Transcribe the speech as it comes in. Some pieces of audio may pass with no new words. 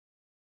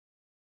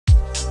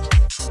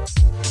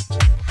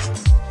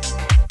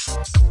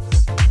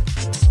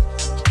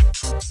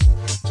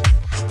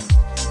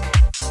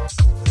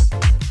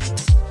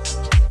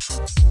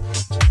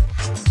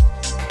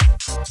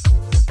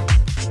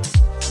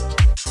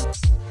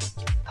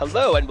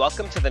Hello and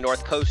welcome to the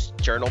North Coast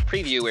Journal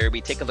Preview, where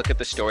we take a look at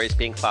the stories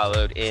being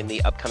followed in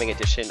the upcoming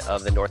edition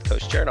of the North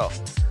Coast Journal.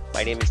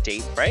 My name is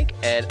Dave Frank,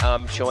 and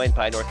I'm joined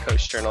by North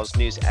Coast Journal's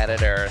news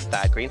editor,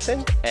 Thad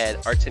Greenson, and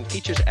arts and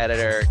features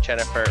editor,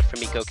 Jennifer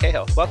Fumiko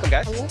Cahill. Welcome,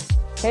 guys. Hello.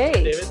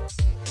 Hey. David.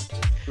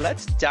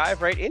 Let's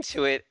dive right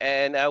into it.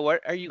 And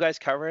what are you guys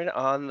covering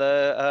on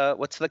the,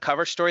 what's the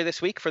cover story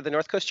this week for the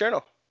North Coast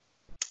Journal?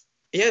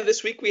 Yeah,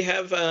 this week we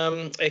have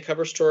a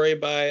cover story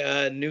by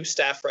a new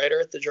staff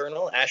writer at the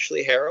Journal,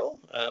 Ashley Harrell.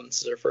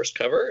 This is her first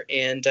cover,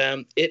 and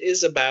it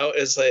is about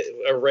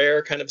a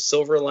rare kind of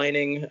silver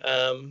lining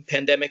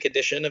pandemic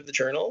edition of the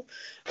Journal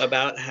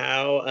about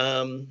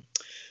how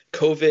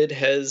COVID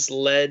has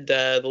led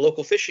the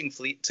local fishing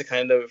fleet to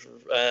kind of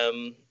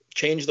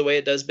change the way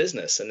it does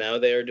business, and now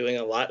they are doing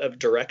a lot of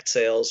direct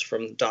sales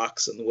from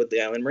docks in the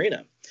Woodley Island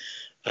Marina.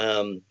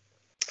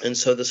 And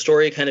so the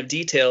story kind of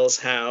details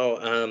how,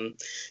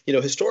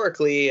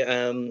 historically,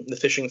 the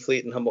fishing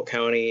fleet in Humboldt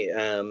County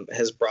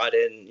has brought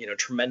in,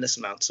 tremendous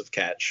amounts of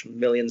catch,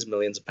 millions and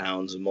millions of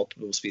pounds of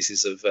multiple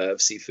species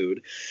of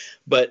seafood,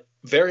 but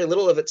very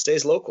little of it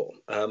stays local.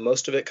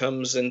 Most of it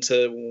comes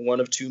into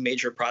one of two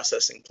major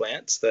processing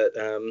plants that,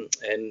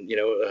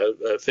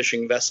 a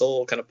fishing vessel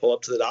will kind of pull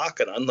up to the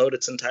dock and unload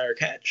its entire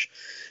catch.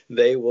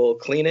 They will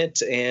clean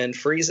it and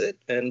freeze it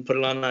and put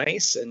it on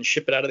ice and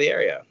ship it out of the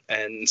area.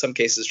 And in some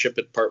cases, ship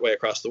it partway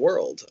across the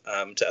world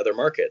to other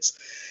markets.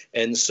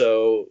 And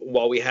so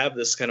while we have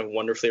this kind of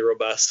wonderfully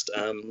robust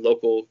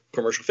local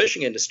commercial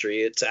fishing industry,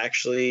 it's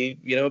actually,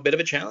 a bit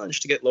of a challenge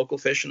to get local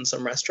fish in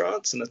some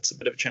restaurants. And it's a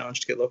bit of a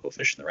challenge to get local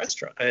fish in the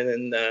restaurant and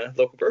in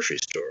local grocery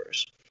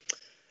stores.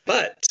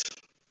 But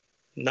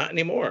not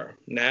anymore.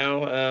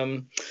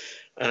 Now,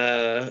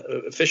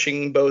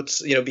 fishing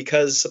boats,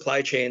 because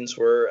supply chains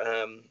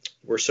were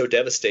so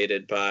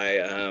devastated by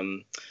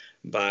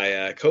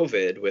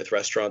COVID, with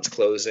restaurants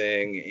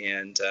closing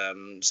and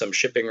some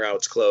shipping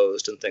routes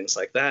closed and things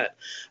like that,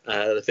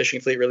 the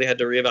fishing fleet really had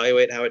to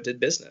reevaluate how it did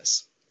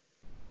business.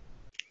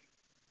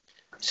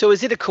 So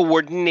is it a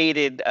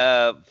coordinated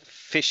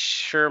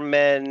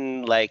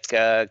fishermen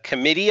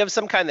committee of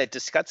some kind that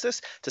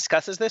discusses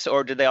this,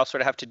 or do they all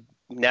sort of have to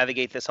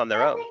navigate this on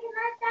their own?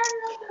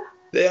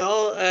 They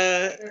all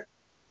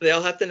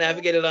have to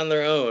navigate it on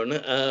their own.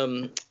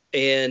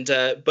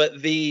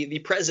 But the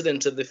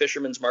president of the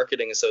Fishermen's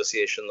Marketing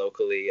Association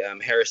locally,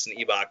 Harrison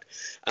Ebach,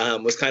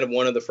 was kind of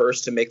one of the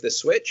first to make this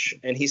switch.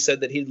 And he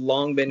said that he'd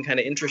long been kind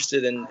of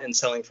interested in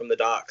selling from the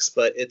docks,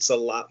 but it's a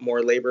lot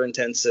more labor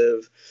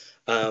intensive.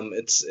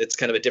 It's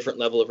kind of a different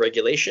level of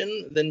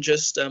regulation than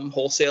just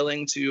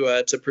wholesaling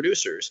to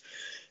producers.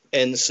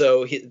 And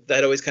so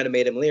that always kind of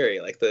made him leery.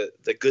 Like the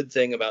good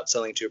thing about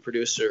selling to a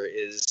producer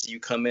is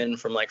you come in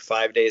from like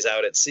 5 days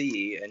out at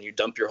sea and you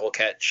dump your whole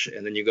catch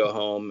and then you go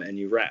home and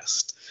you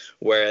rest.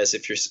 Whereas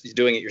if you're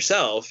doing it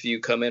yourself, you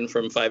come in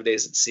from 5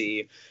 days at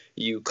sea,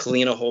 you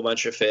clean a whole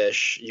bunch of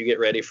fish, you get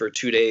ready for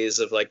 2 days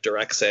of like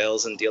direct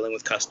sales and dealing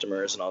with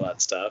customers and all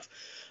that stuff.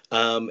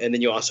 And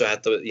then you also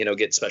have to,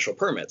 get special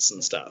permits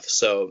and stuff.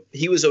 So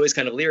he was always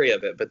kind of leery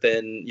of it. But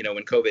then,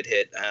 when COVID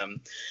hit,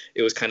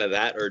 it was kind of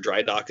that or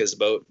dry dock his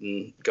boat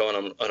and go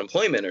on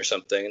unemployment or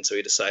something. And so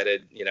he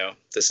decided,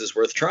 this is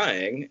worth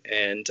trying,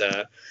 and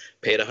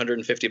paid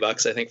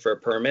 $150, I think, for a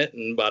permit,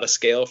 and bought a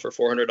scale for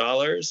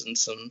 $400 and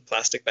some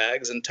plastic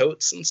bags and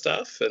totes and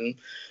stuff. And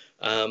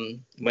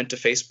went to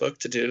Facebook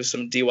to do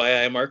some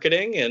DIY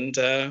marketing and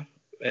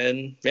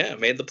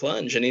made the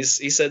plunge. And he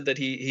said that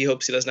he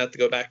hopes he doesn't have to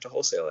go back to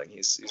wholesaling.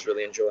 He's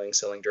really enjoying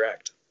selling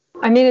direct.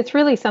 I mean, it's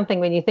really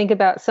something when you think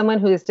about someone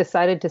who has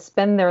decided to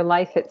spend their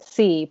life at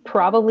sea,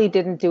 probably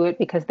didn't do it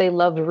because they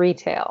loved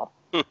retail.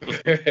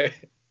 But,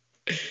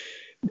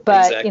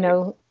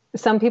 Exactly.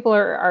 Some people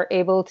are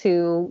able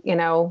to,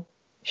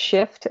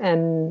 shift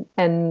and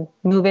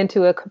move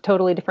into a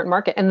totally different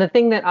market. And the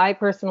thing that I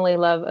personally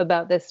love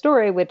about this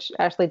story, which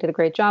Ashley did a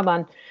great job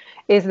on,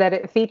 is that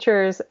it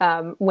features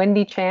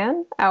Wendy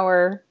Chan,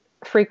 our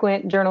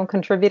frequent Journal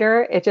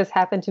contributor. It just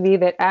happened to be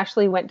that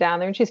Ashley went down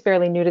there, and she's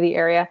fairly new to the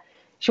area.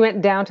 She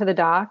went down to the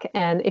dock,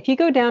 and if you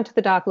go down to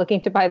the dock looking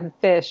to buy the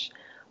fish,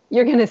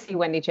 you're going to see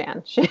Wendy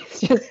Chan.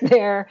 She's just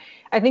there.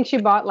 I think she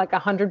bought like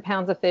 100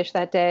 pounds of fish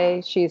that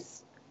day.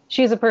 She's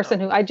a person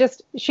who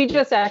she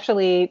just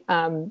actually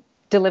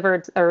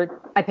delivered,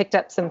 or I picked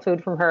up some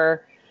food from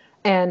her.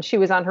 And she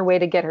was on her way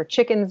to get her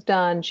chickens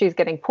done. She's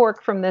getting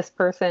pork from this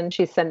person.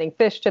 She's sending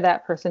fish to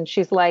that person.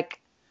 She's like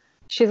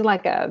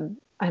a,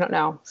 I don't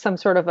know, some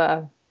sort of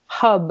a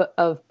hub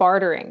of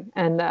bartering.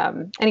 And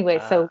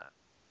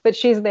but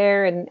she's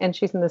there and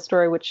she's in the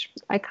story, which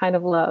I kind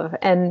of love.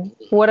 And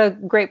what a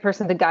great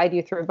person to guide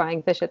you through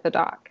buying fish at the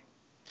dock.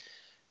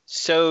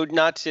 So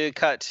not to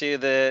cut to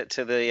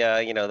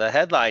the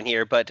headline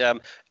here, but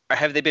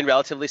have they been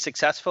relatively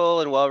successful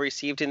and well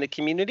received in the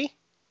community?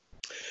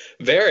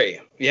 Very,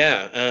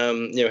 yeah.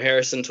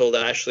 Harrison told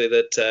Ashley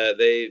that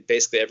they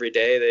basically every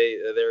day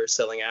they're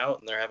selling out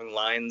and they're having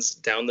lines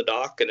down the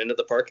dock and into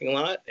the parking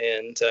lot,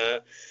 and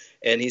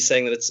and he's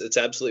saying that it's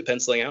absolutely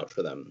penciling out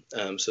for them.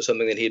 So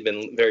something that he'd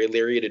been very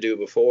leery to do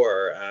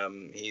before,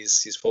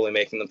 he's fully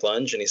making the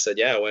plunge. And he said,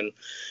 yeah,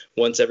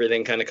 once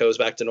everything kind of goes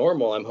back to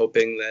normal, I'm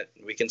hoping that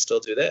we can still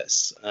do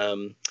this.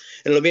 And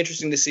it'll be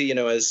interesting to see,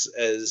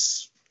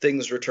 as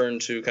things return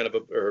to kind of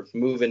or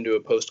move into a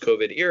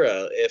post-COVID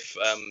era,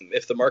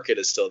 if the market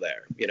is still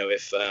there,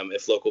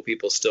 if local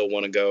people still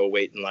want to go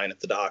wait in line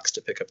at the docks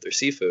to pick up their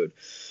seafood.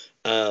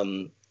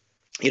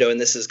 And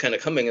this is kind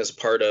of coming as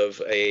part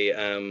of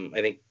I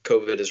think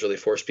COVID has really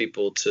forced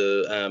people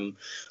to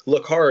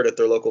look hard at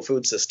their local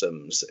food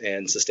systems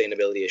and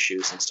sustainability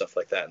issues and stuff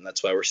like that. And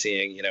that's why we're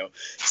seeing,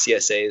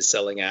 CSAs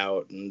selling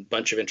out and a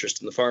bunch of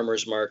interest in the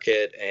farmers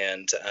market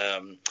and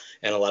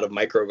a lot of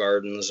micro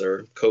gardens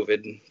or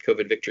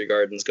COVID victory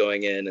gardens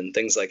going in and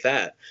things like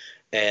that.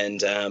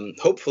 And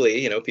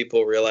hopefully,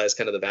 people realize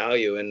kind of the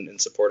value in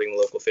supporting the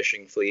local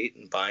fishing fleet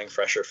and buying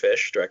fresher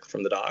fish direct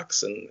from the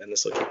docks, and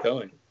this will keep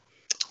going.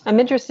 I'm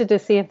interested to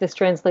see if this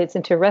translates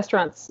into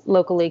restaurants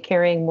locally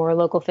carrying more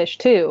local fish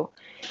too,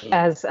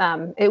 as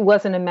it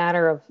wasn't a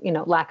matter of,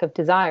 lack of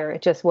desire.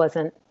 It just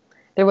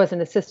there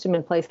wasn't a system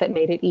in place that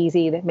made it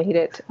easy, that made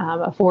it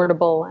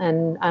affordable.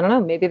 And I don't know,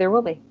 maybe there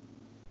will be.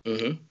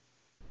 Mm-hmm.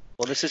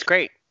 Well, this is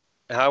great.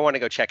 I want to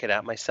go check it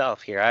out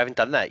myself here. I haven't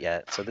done that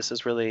yet. So this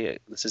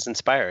is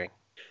inspiring.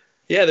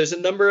 Yeah, there's a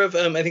number of,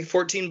 I think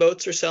 14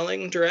 boats are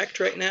selling direct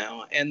right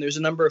now, and there's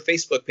a number of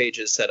Facebook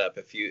pages set up.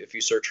 If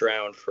you search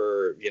around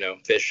for,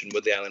 fish in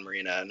Woodley Island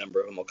Marina, a number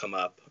of them will come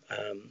up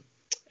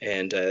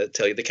and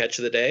tell you the catch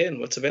of the day and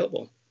what's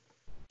available.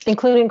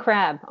 Including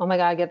crab. Oh my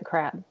God, get the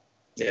crab.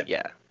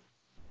 Yeah.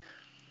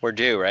 We're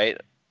due, right?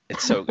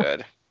 It's so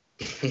good.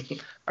 All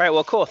right,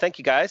 well, cool. Thank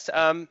you, guys.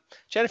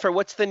 Jennifer,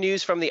 what's the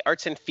news from the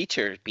arts and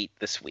feature beat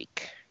this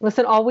week?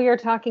 Listen, all we are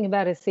talking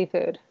about is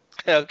seafood.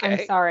 Okay.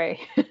 I'm sorry.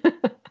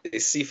 The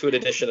seafood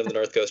edition of the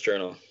North Coast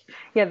Journal.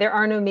 Yeah, there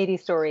are no meaty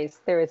stories.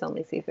 There is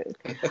only seafood.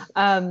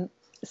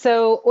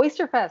 So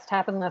Oyster Fest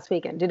happened last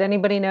weekend. Did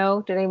anybody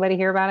know? Did anybody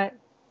hear about it?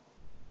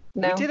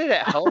 No? We did it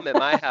at home at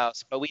my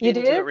house, but we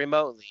didn't do it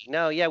remotely.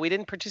 No, yeah, we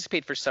didn't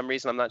participate for some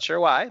reason. I'm not sure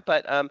why,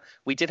 but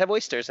we did have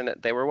oysters, and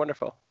they were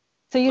wonderful.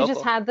 So you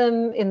just had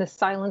them in the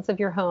silence of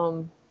your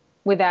home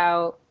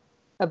without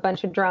a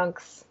bunch of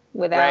drunks,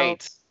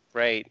 without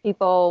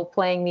people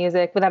playing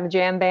music, without a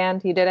jam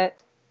band. You did it?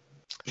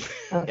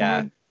 Okay.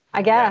 Yeah.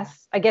 I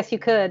guess you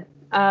could.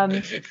 How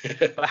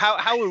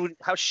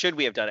should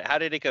we have done it? How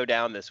did it go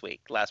down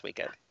last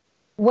weekend?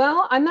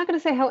 Well, I'm not going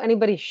to say how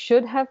anybody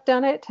should have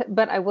done it,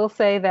 but I will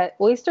say that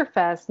Oyster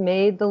Fest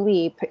made the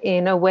leap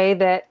in a way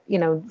that,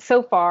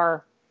 so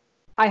far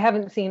I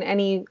haven't seen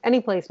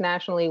any place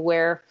nationally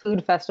where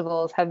food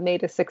festivals have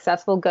made a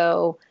successful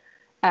go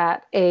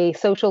at a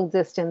social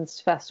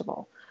distanced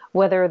festival,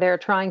 whether they're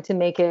trying to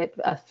make it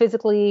a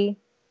physically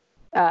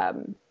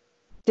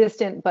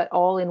distant but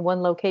all in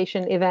one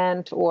location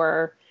event,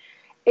 or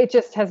it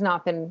just has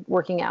not been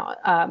working out.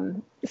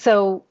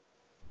 So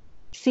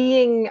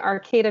seeing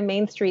Arcata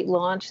Main Street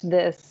launch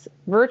this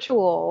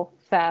virtual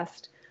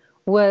fest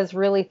was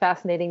really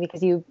fascinating,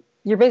 because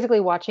you're basically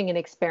watching an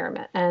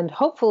experiment, and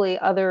hopefully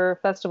other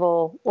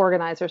festival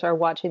organizers are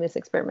watching this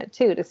experiment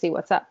too to see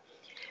what's up.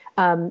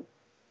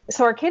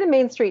 So Arcata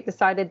Main Street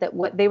decided that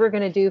what they were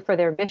going to do for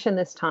their mission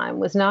this time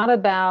was not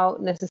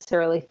about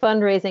necessarily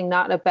fundraising,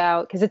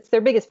 because it's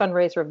their biggest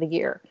fundraiser of the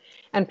year.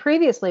 And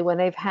previously, when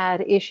they've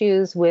had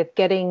issues with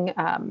getting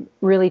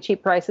really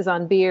cheap prices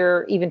on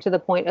beer, even to the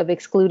point of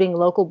excluding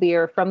local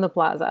beer from the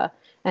plaza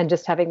and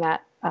just having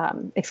that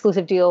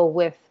exclusive deal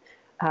with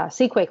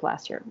Seaquake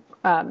last year,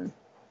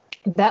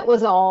 that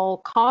was all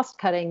cost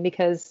cutting,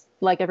 because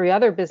like every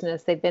other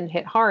business, they've been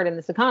hit hard in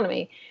this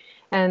economy.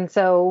 And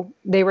so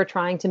they were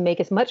trying to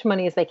make as much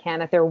money as they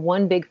can at their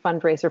one big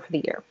fundraiser for the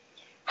year.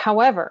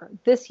 However,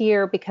 this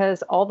year,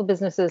 because all the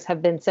businesses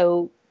have been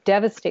so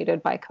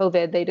devastated by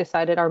COVID, they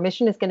decided our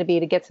mission is going to be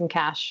to get some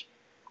cash,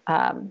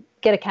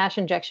 get a cash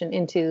injection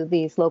into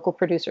these local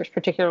producers,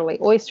 particularly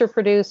oyster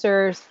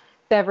producers,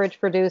 beverage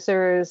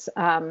producers.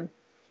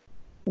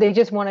 They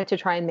just wanted to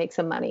try and make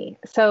some money.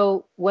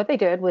 So what they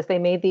did was they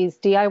made these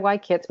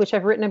DIY kits, which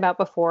I've written about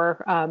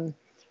before,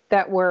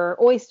 that were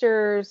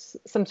oysters,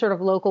 some sort of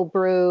local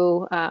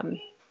brew,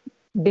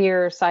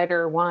 beer,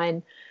 cider,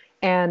 wine,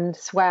 and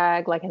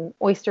swag, like an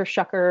oyster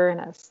shucker and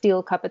a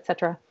steel cup,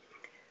 etc.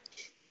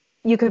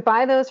 You could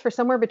buy those for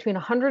somewhere between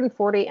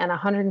 $140 and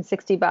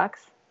 $160.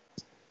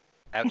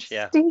 Ouch!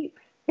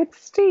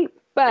 It's steep,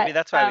 but maybe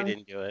that's why we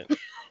didn't do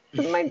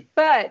it.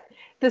 But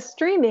the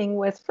streaming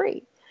was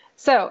free.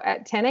 So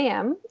at 10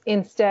 a.m.,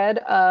 instead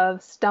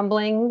of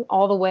stumbling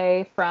all the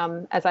way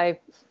from, as I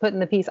put in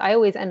the piece, I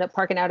always end up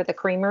parking out at the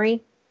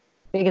creamery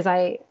because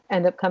I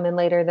end up coming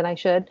later than I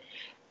should.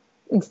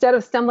 Instead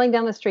of stumbling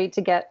down the street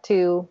to get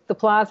to the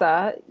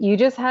plaza, you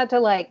just had to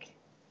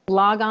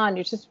log on.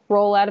 You just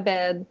roll out of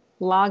bed,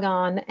 log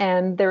on,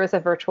 and there was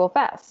a virtual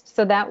fest.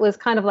 So that was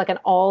kind of like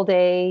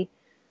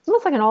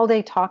almost like an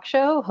all-day talk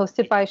show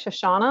hosted by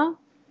Shoshana,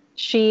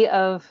 she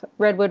of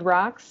Redwood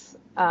Rocks,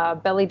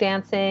 belly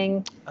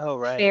dancing, Oh,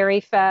 right.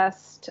 fairy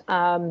fest,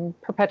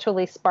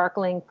 perpetually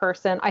sparkling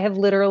person. I have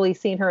literally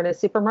seen her in a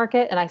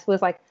supermarket, and I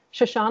was like,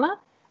 Shoshana,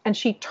 and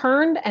she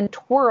turned and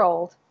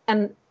twirled,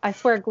 and I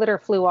swear glitter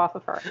flew off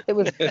of her. It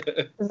was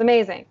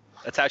amazing.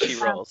 That's how she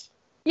rolls.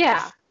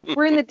 Yeah,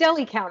 we're in the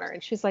deli counter,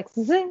 and she's like,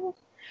 zing.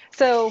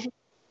 So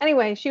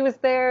anyway, she was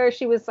there,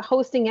 she was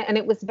hosting it, and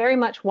it was very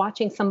much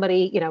watching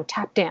somebody,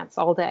 tap dance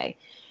all day.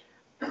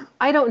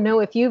 I don't know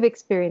if you've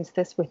experienced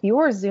this with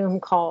your Zoom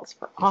calls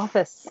for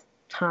office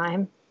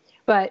time,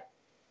 but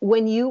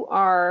when you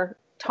are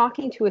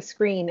talking to a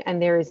screen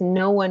and there is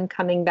no one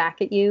coming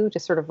back at you,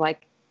 just sort of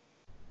like,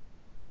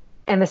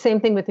 and the same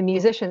thing with the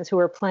musicians who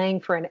were playing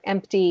for an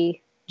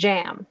empty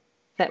jam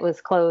that was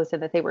closed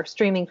and that they were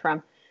streaming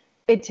from,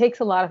 it takes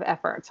a lot of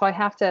effort. So I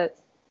have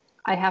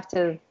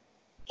to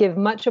give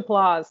much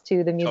applause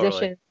to the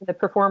musicians, the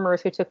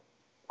performers who took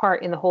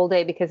part in the whole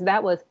day, because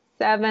that was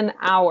 7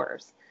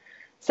 hours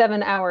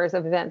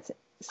of events.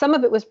 Some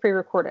of it was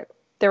pre-recorded.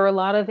 There were a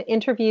lot of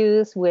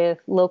interviews with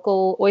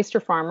local oyster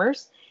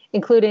farmers,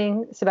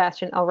 including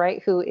Sebastian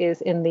Elright, who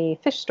is in the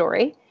Fish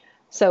Story.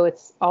 So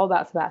it's all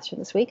about Sebastian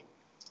this week,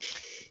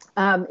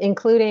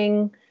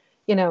 including,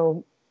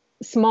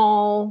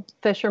 small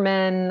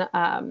fishermen,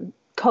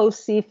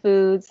 Coast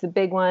Seafoods, the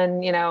big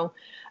one.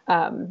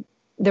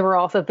 There were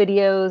also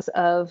videos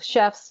of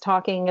chefs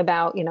talking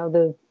about,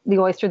 the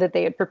oyster that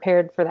they had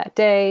prepared for that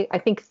day. I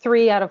think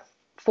 3 out of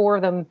 4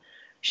 of them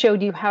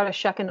showed you how to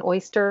shuck an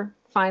oyster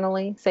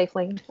finally,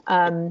 safely.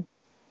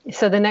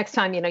 So the next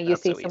time, you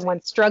see someone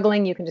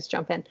struggling, you can just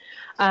jump in.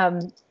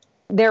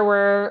 There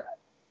were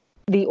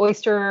the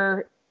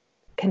oyster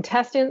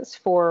contestants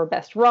for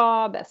best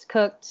raw, best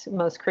cooked,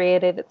 most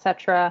creative,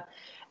 etc.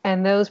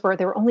 And there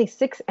were only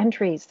 6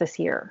 entries this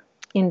year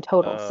in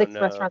total, 6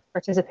 restaurants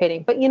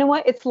participating. But you know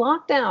what? It's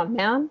lockdown,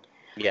 man.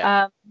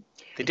 Yeah.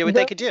 They did what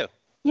they could do.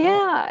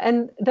 Yeah,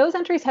 and those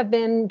entries have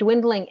been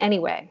dwindling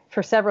anyway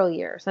for several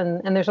years,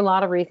 and there's a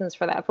lot of reasons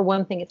for that. For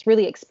one thing, it's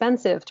really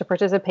expensive to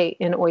participate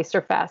in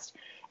Oyster Fest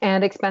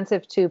and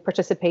expensive to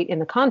participate in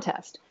the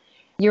contest.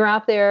 You're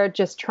out there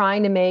just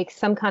trying to make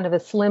some kind of a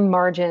slim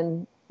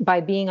margin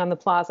by being on the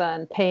plaza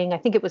and paying, I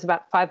think it was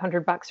about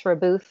 $500 for a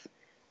booth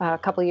a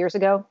couple of years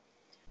ago.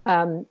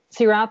 So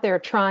you're out there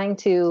trying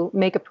to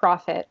make a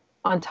profit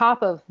on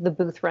top of the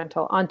booth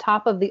rental, on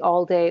top of the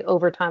all-day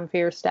overtime for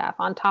your staff,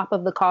 on top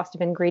of the cost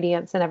of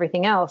ingredients and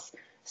everything else,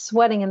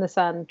 sweating in the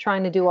sun,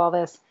 trying to do all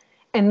this.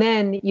 And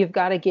then you've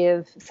got to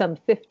give some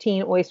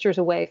 15 oysters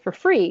away for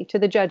free to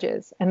the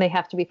judges, and they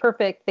have to be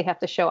perfect. They have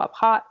to show up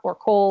hot or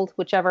cold,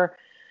 whichever.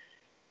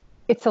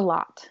 It's a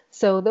lot.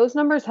 So those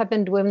numbers have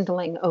been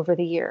dwindling over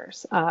the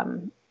years.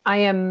 I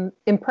am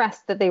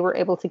impressed that they were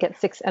able to get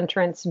 6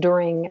 entrants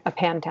during a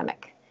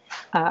pandemic.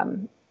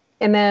 And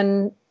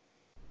then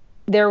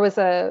there was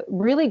a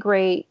really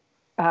great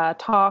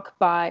talk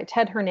by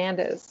Ted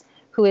Hernandez,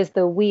 who is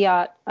the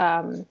Wiyot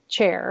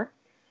chair,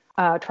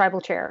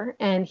 tribal chair,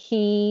 and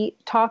he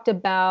talked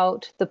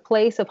about the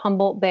place of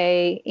Humboldt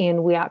Bay in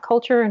Wiyot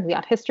culture and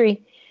Wiyot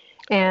history.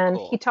 And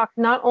he talked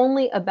not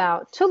only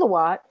about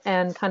Tuluwat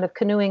and kind of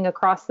canoeing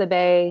across the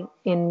bay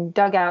in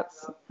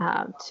dugouts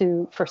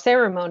for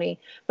ceremony,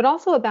 but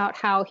also about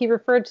how he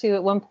referred to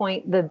at one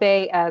point the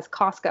bay as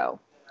Costco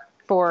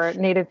for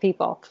Native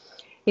people.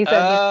 He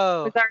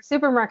said, with our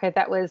supermarket,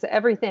 that was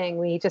everything.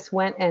 We just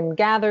went and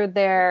gathered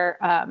there.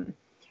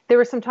 There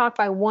was some talk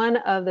by one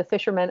of the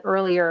fishermen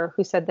earlier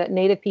who said that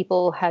Native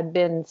people had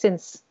been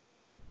since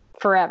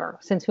forever,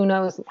 since who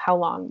knows how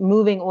long,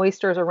 moving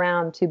oysters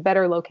around to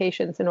better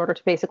locations in order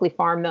to basically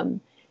farm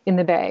them in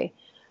the bay.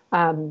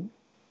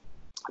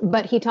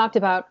 But he talked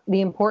about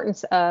the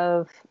importance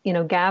of,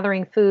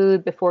 gathering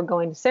food before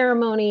going to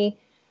ceremony,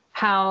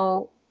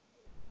 how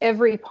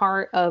every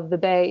part of the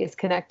bay is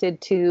connected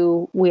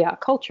to Wiyot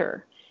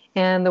culture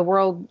and the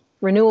World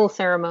Renewal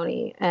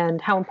Ceremony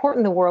and how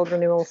important the World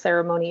Renewal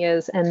Ceremony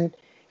is. And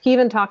he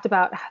even talked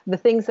about the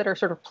things that are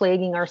sort of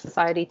plaguing our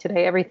society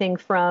today, everything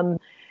from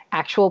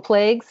actual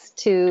plagues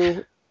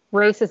to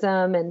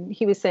racism. And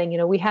he was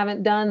saying, we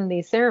haven't done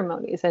these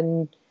ceremonies.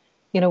 And,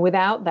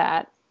 without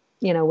that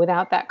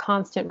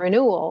constant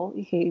renewal,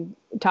 he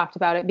talked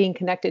about it being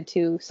connected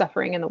to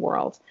suffering in the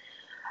world.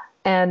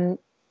 And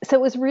so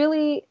it was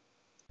really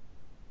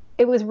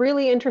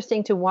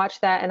interesting to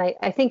watch that. And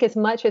I think as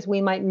much as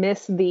we might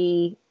miss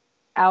the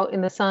out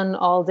in the sun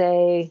all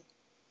day,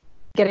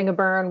 getting a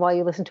burn while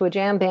you listen to a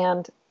jam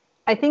band,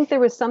 I think there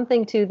was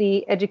something to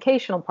the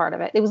educational part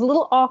of it. It was a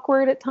little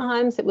awkward at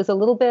times. It was a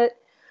little bit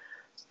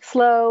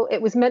slow.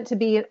 It was meant to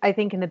be, I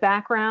think, in the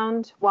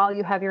background while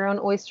you have your own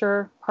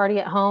oyster party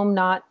at home,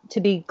 not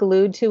to be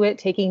glued to it,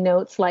 taking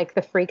notes like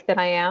the freak that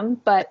I am.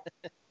 But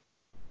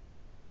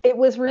it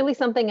was really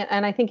something,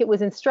 and I think it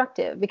was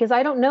instructive, because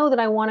I don't know that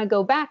I want to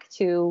go back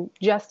to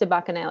just a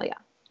bacchanalia,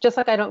 just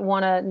like I don't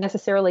want to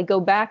necessarily go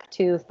back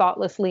to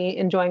thoughtlessly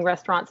enjoying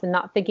restaurants and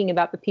not thinking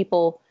about the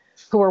people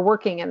who are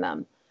working in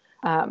them.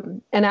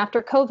 And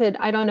after COVID,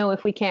 I don't know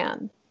if we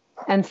can.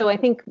 And so I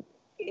think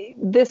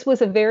this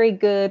was a very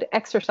good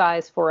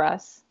exercise for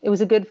us. It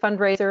was a good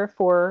fundraiser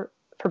for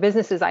for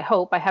businesses, I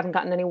hope. I haven't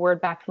gotten any word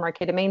back from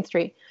Arcata Main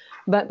Street.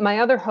 But my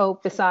other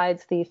hope,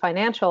 besides the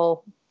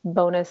financial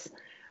bonus,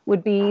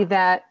 would be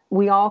that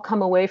we all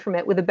come away from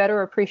it with a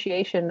better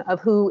appreciation of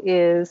who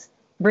is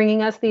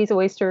bringing us these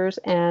oysters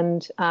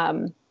and,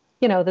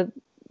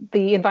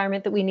 the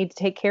environment that we need to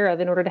take care of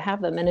in order to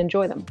have them and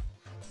enjoy them.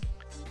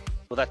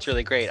 Well, that's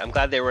really great. I'm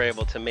glad they were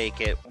able to make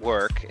it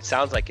work. It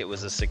sounds like it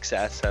was a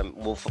success.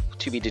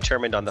 To be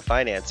determined on the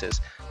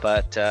finances,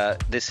 but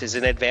this is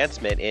an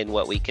advancement in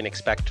what we can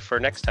expect for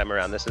next time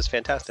around. This is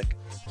fantastic.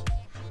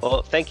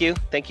 Well, thank you,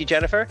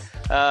 Jennifer,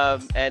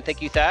 and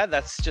thank you, Thad.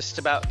 That's just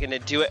about going to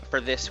do it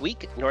for this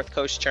week. North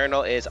Coast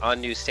Journal is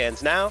on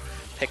newsstands now.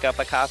 Pick up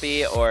a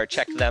copy or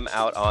check them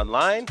out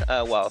online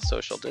while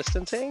social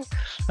distancing.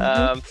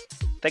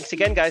 Thanks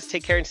again, guys.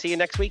 Take care and see you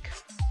next week.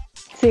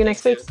 See you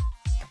next week.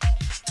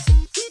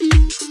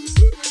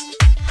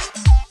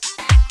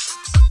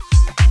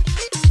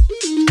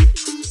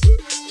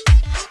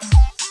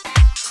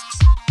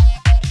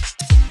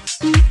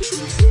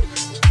 Too.